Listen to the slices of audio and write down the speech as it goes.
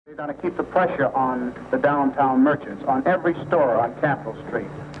They're going to keep the pressure on the downtown merchants, on every store on Capitol Street.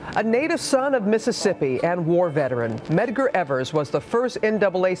 A native son of Mississippi and war veteran, Medgar Evers was the first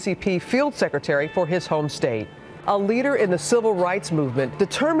NAACP field secretary for his home state. A leader in the civil rights movement,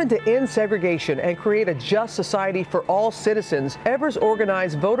 determined to end segregation and create a just society for all citizens, Evers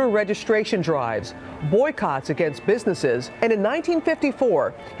organized voter registration drives, boycotts against businesses, and in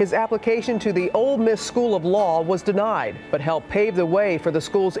 1954, his application to the Ole Miss School of Law was denied, but helped pave the way for the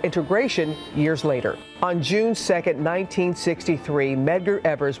school's integration years later. On June 2, 1963, Medgar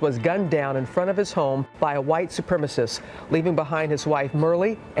Evers was gunned down in front of his home by a white supremacist, leaving behind his wife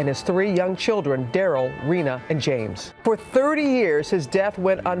Myrlie and his 3 young children, Daryl, Rena, and James. For 30 years, his death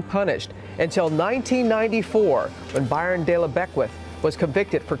went unpunished until 1994, when Byron De La Beckwith was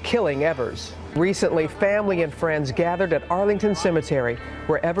convicted for killing Evers. Recently, family and friends gathered at Arlington Cemetery,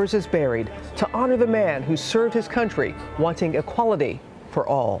 where Evers is buried, to honor the man who served his country, wanting equality for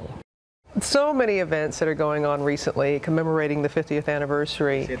all. So many events that are going on recently, commemorating the 50th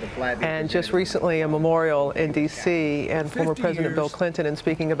anniversary, and just recently a memorial in D.C., and former President Bill Clinton, in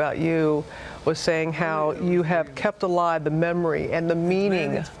speaking about you, was saying how you have kept alive the memory and the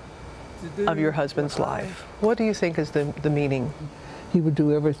meaning of your husband's life. What do you think is the meaning? He would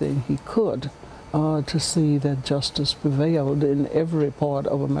do everything he could to see that justice prevailed in every part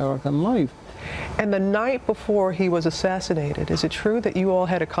of American life. And the night before he was assassinated, is it true that you all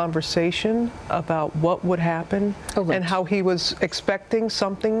had a conversation about what would happen and how he was expecting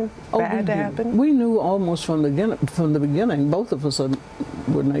something bad to happen? We knew almost from the beginning. Both of us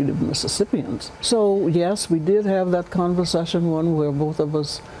were native Mississippians. So yes, we did have that conversation, one where both of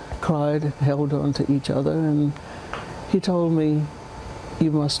us cried, held on to each other, and he told me, "You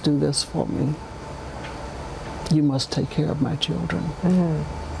must do this for me. You must take care of my children."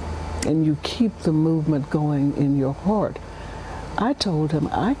 Mm-hmm. And you keep the movement going in your heart. I told him,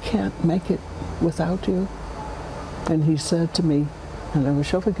 "I can't make it without you." And he said to me, and I never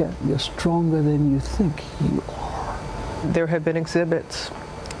shall forget, "You're stronger than you think you are." There have been exhibits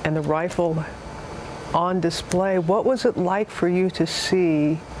and the rifle on display. What was it like for you to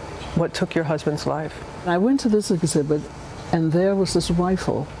see what took your husband's life? I went to this exhibit, and there was this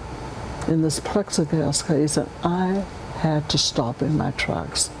rifle in this plexiglass case, and I had to stop in my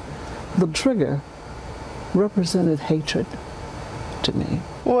tracks. The trigger represented hatred to me.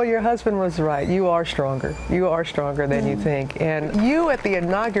 Well, your husband was right. You are stronger. You are stronger than you think. And you, at the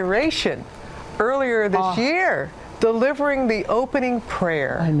inauguration earlier this year, delivering the opening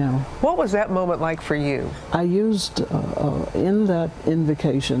prayer. I know. What was that moment like for you? I used in that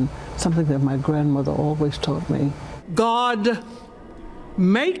invocation something that my grandmother always taught me. God,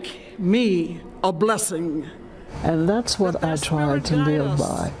 make me a blessing. And that's what I tried to live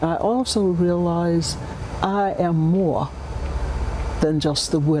by. I also realize I am more than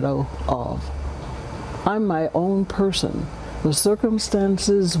just the widow of. I'm my own person. The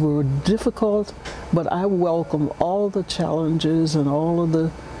circumstances were difficult, but I welcome all the challenges and all of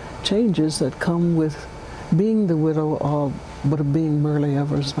the changes that come with being the widow of, but being Myrlie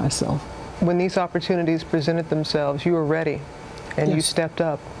Evers myself. When these opportunities presented themselves, you were ready, and you stepped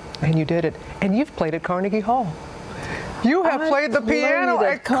up, and you did it. And you've played at Carnegie Hall. You have played the piano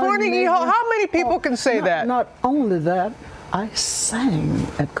at Carnegie Hall. How many people can say that? Not only that, I sang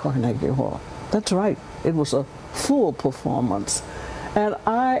at Carnegie Hall. That's right. It was a full performance. And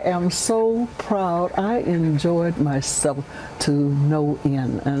I am so proud. I enjoyed myself to no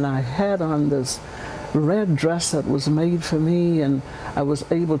end. And I had on this red dress that was made for me, and I was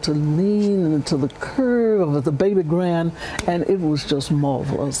able to lean into the curve of the baby grand, and it was just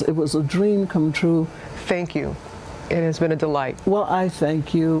marvelous. It was a dream come true. Thank you. It has been a delight. Well, I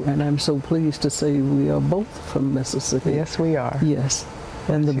thank you, and I'm so pleased to say we are both from Mississippi. Yes, we are. Yes,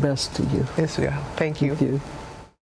 and the best to you. Yes, we are. Thank you. Thank you.